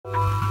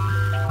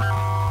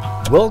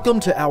Welcome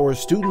to our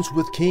Students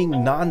with King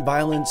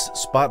Nonviolence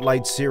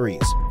Spotlight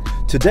Series.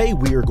 Today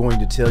we are going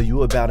to tell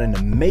you about an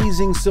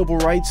amazing civil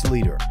rights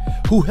leader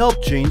who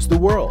helped change the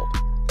world.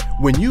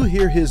 When you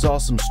hear his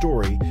awesome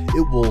story,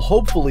 it will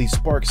hopefully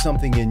spark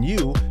something in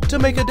you to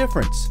make a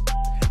difference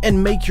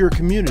and make your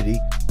community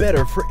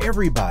better for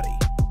everybody.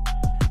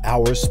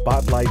 Our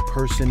spotlight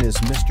person is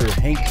Mr.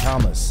 Hank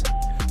Thomas.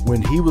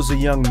 When he was a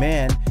young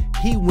man,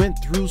 he went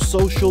through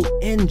social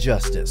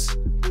injustice.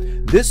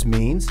 This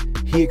means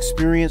he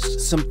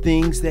experienced some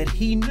things that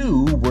he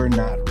knew were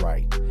not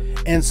right,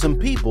 and some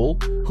people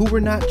who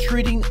were not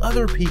treating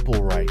other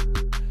people right.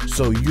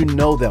 So you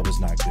know that was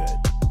not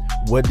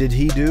good. What did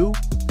he do?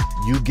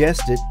 You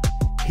guessed it,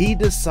 he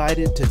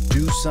decided to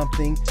do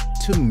something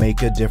to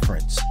make a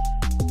difference.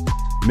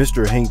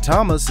 Mr. Hank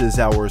Thomas is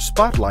our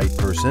spotlight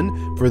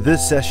person for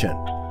this session.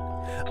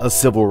 A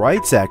civil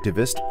rights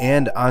activist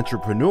and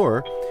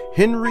entrepreneur,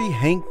 Henry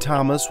Hank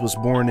Thomas was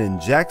born in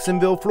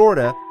Jacksonville,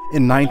 Florida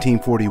in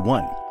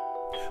 1941,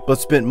 but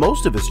spent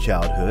most of his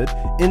childhood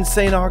in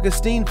St.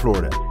 Augustine,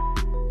 Florida.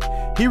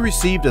 He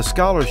received a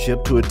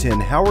scholarship to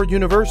attend Howard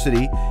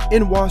University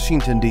in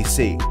Washington,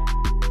 D.C.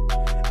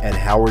 At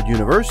Howard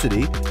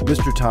University,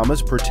 Mr.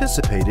 Thomas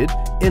participated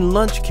in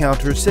lunch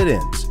counter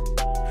sit-ins.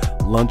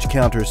 Lunch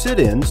counter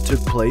sit-ins took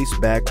place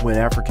back when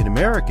African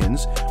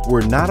Americans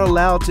were not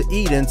allowed to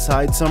eat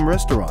inside some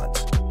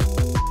restaurants.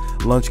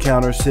 Lunch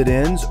counter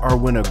sit-ins are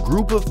when a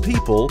group of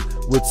people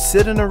would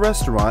sit in a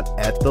restaurant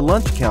at the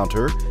lunch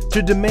counter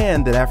to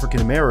demand that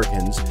African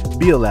Americans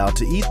be allowed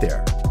to eat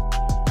there.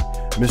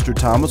 Mr.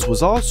 Thomas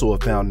was also a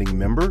founding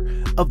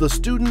member of the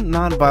Student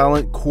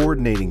Nonviolent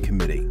Coordinating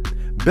Committee,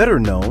 better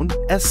known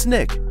as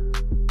SNCC.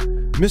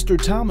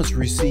 Mr. Thomas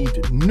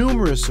received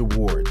numerous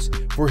awards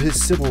for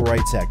his civil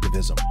rights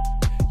activism.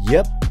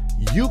 Yep,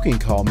 you can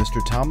call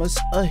Mr. Thomas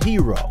a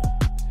hero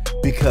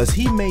because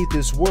he made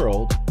this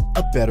world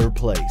a better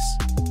place.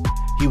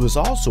 He was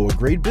also a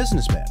great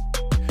businessman.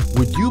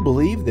 Would you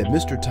believe that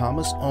Mr.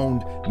 Thomas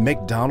owned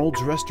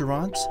McDonald's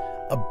restaurants,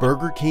 a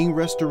Burger King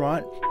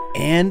restaurant,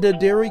 and a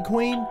Dairy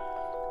Queen?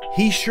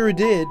 He sure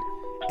did.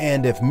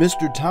 And if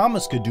Mr.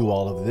 Thomas could do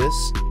all of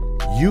this,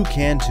 you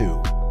can too.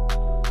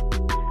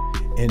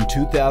 In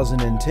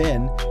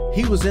 2010,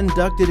 he was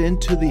inducted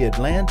into the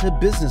Atlanta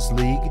Business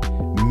League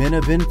Men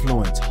of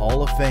Influence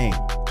Hall of Fame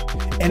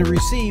and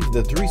received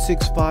the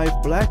 365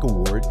 Black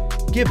Award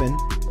given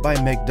by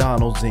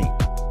McDonald's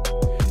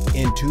Inc.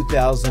 In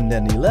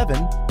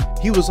 2011,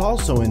 he was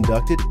also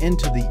inducted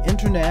into the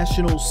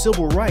International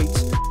Civil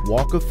Rights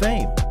Walk of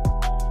Fame.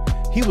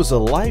 He was a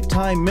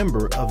lifetime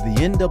member of the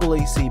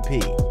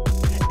NAACP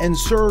and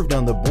served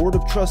on the Board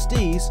of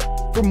Trustees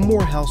for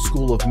Morehouse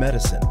School of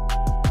Medicine.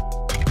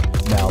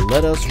 Now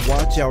let us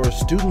watch our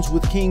Students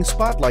with King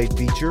Spotlight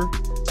feature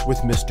with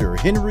Mr.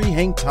 Henry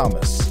Hank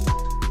Thomas.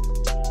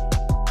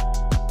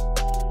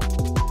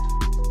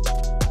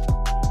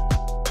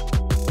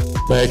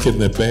 Back in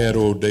the bad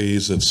old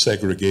days of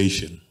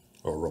segregation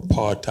or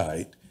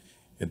apartheid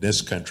in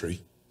this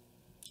country,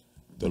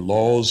 the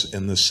laws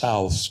in the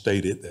South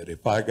stated that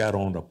if I got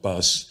on a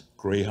bus,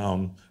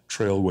 Greyhound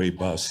Trailway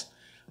bus,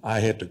 I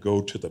had to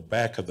go to the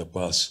back of the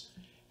bus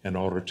in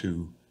order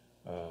to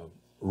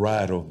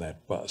ride on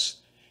that bus.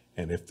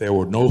 And if there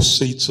were no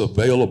seats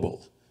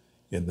available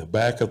in the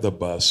back of the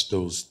bus,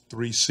 those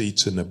 3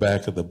 seats in the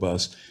back of the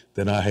bus,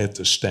 then I had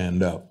to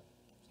stand up.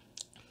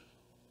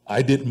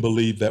 I didn't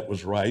believe that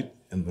was right,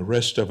 and the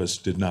rest of us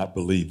did not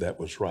believe that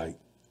was right.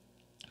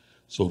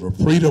 So the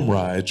freedom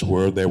rides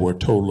there were a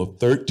total of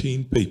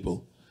 13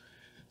 people,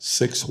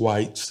 6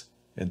 whites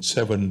and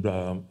 7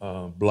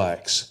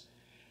 blacks.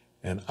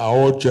 And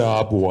our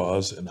job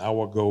was, and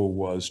our goal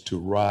was to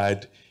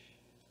ride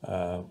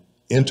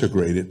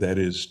integrated. That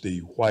is, the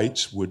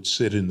whites would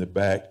sit in the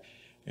back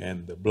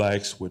and the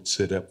blacks would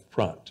sit up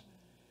front.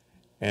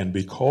 And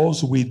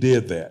because we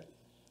did that,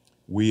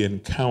 we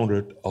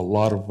encountered a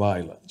lot of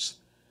violence.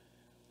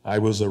 I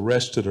was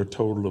arrested a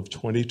total of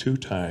 22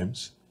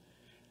 times.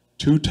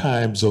 2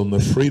 times on the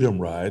Freedom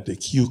Ride, the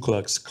Ku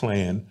Klux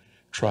Klan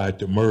tried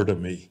to murder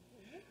me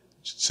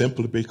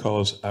simply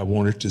because I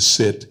wanted to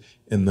sit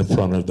in the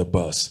front of the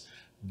bus.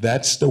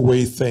 That's the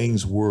way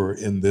things were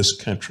in this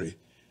country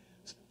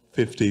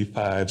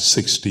 55,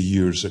 60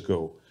 years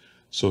ago.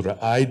 So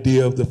the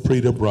idea of the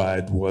Freedom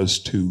Ride was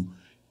to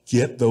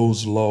get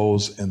those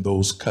laws and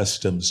those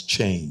customs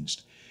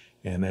changed.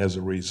 And as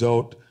a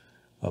result,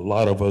 a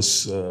lot of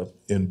us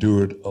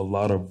endured a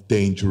lot of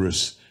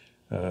dangerous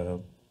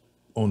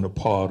on the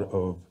part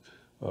of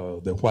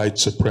the white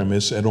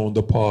supremacists and on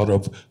the part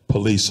of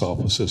police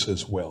officers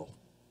as well.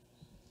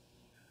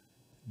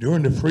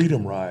 During the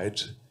Freedom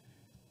Rides,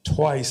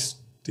 twice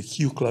the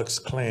Ku Klux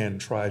Klan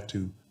tried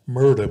to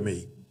murder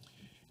me.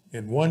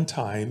 And one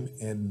time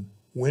in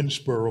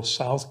Winsboro,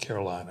 South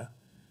Carolina,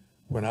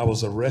 when I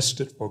was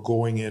arrested for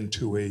going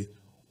into a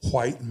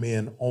white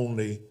men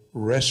only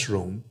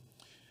restroom,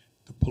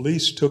 the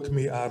police took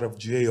me out of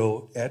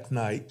jail at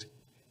night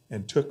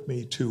and took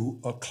me to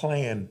a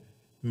Klan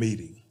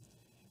meeting.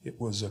 It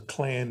was a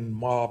Klan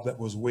mob that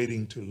was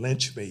waiting to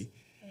lynch me,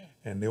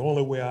 And the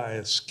only way I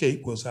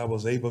escaped was I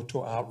was able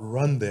to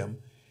outrun them.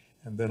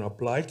 And then a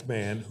black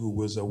man who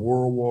was a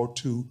World War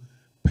II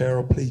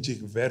paraplegic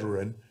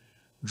veteran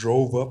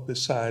drove up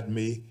beside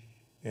me,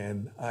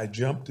 and I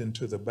jumped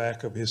into the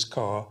back of his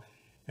car,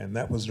 and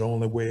that was the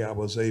only way I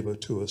was able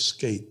to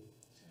escape.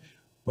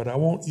 But I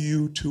want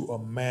you to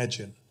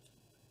imagine,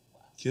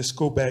 just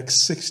go back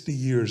 60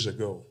 years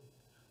ago,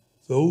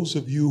 those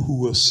of you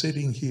who are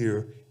sitting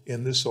here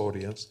in this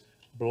audience,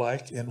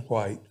 black and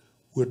white,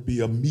 would be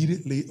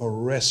immediately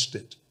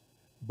arrested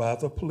by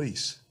the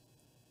police.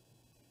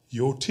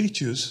 Your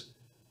teachers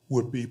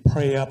would be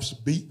perhaps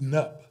beaten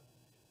up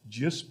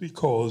just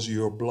because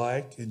you're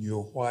black and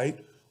you're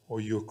white,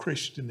 or you're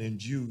Christian and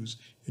Jews,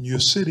 and you're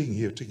sitting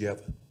here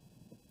together.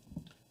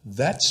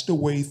 That's the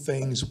way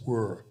things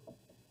were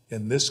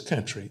in this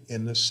country,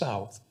 in the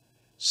South,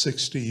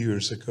 60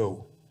 years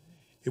ago.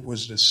 It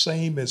was the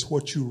same as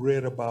what you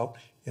read about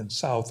in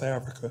South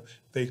Africa.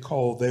 They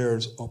called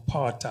theirs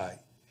apartheid.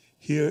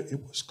 Here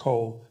it was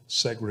called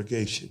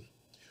segregation.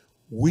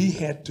 We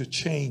had to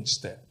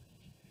change that.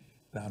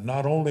 Now,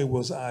 not only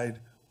was I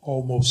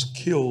almost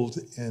killed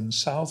in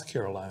South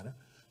Carolina,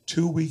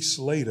 2 weeks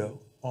later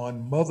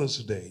on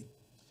Mother's Day,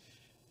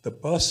 the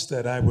bus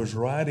that I was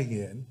riding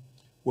in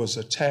was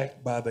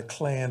attacked by the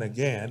Klan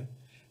again,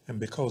 and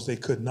because they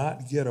could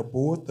not get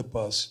aboard the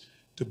bus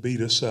to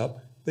beat us up,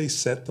 they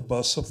set the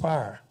bus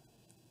afire.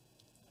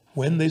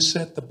 When they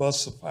set the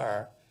bus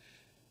afire,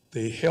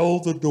 they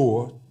held the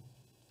door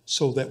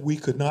so that we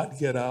could not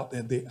get out,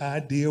 and the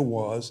idea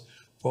was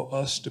for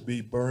us to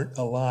be burnt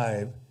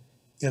alive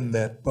in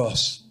that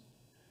bus.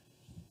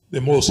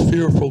 The most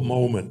fearful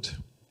moment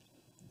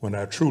when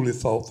I truly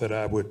thought that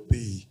I would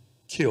be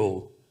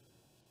killed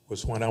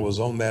was when I was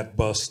on that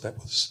bus that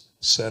was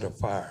set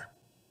afire.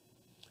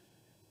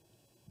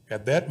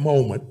 At that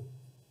moment,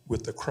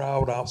 with the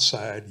crowd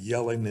outside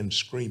yelling and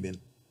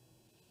screaming,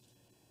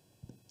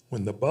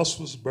 when the bus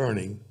was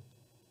burning,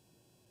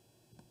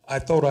 I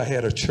thought I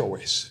had a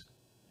choice.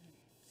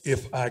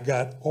 If I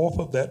got off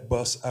of that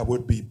bus, I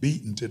would be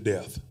beaten to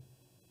death.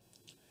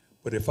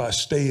 But if I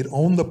stayed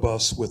on the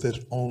bus with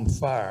it on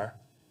fire,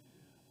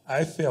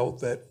 I felt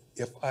that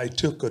if I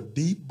took a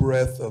deep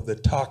breath of the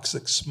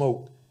toxic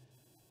smoke,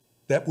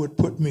 that would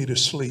put me to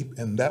sleep,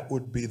 and that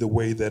would be the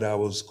way that I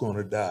was going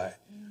to die.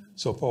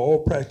 So for all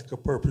practical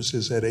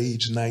purposes, at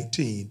age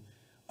 19,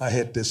 I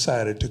had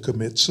decided to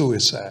commit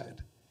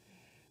suicide.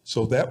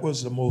 So that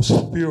was the most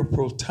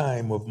fearful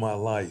time of my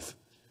life.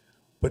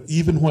 But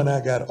even when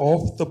I got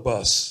off the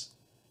bus,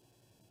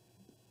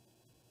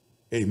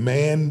 a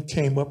man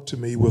came up to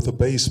me with a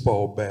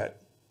baseball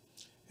bat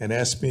and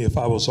asked me if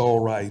I was all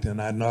right,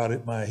 and I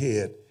nodded my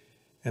head.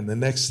 And the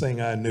next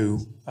thing I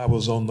knew, I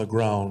was on the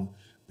ground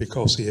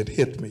because he had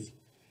hit me.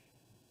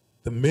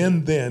 The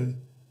men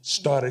then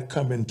started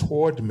coming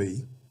toward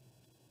me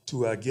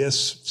to, I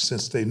guess,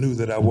 since they knew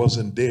that I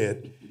wasn't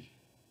dead,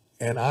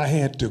 and I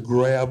had to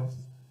grab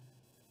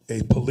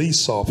a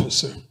police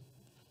officer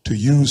to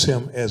use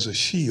him as a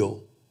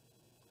shield.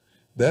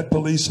 That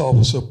police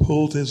officer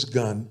pulled his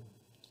gun,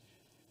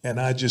 and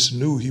I just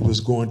knew he was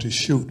going to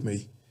shoot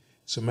me.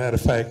 As a matter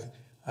of fact,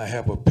 I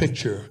have a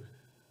picture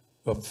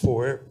of,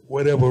 for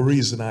whatever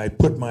reason, I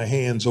put my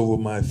hands over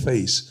my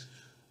face.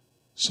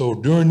 So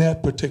during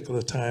that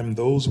particular time,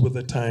 those were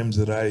the times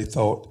that I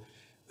thought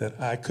that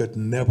I could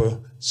never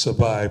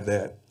survive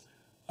that.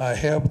 I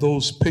have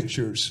those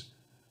pictures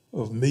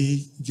of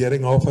me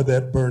getting off of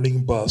that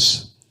burning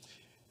bus,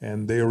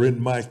 and they're in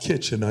my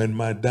kitchen or in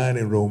my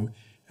dining room,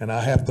 and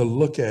I have to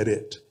look at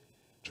it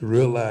to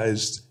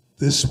realize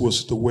this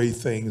was the way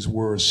things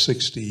were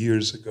 60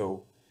 years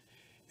ago.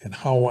 And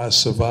how I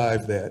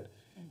survived that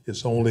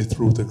is only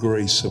through the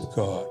grace of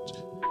God.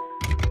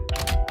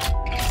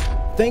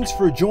 Thanks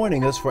for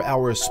joining us for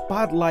our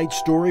Spotlight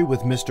story with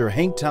Mr.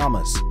 Hank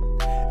Thomas.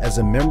 As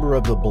a member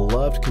of the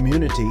beloved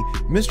community,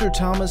 Mr.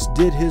 Thomas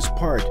did his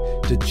part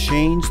to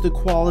change the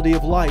quality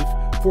of life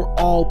for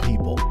all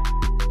people.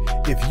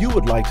 If you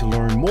would like to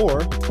learn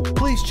more,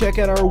 please check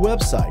out our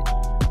website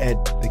at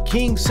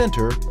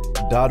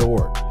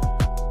thekingcenter.org.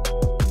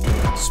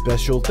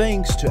 Special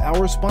thanks to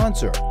our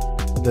sponsor,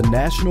 the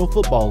National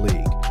Football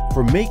League,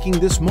 for making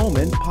this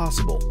moment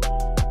possible.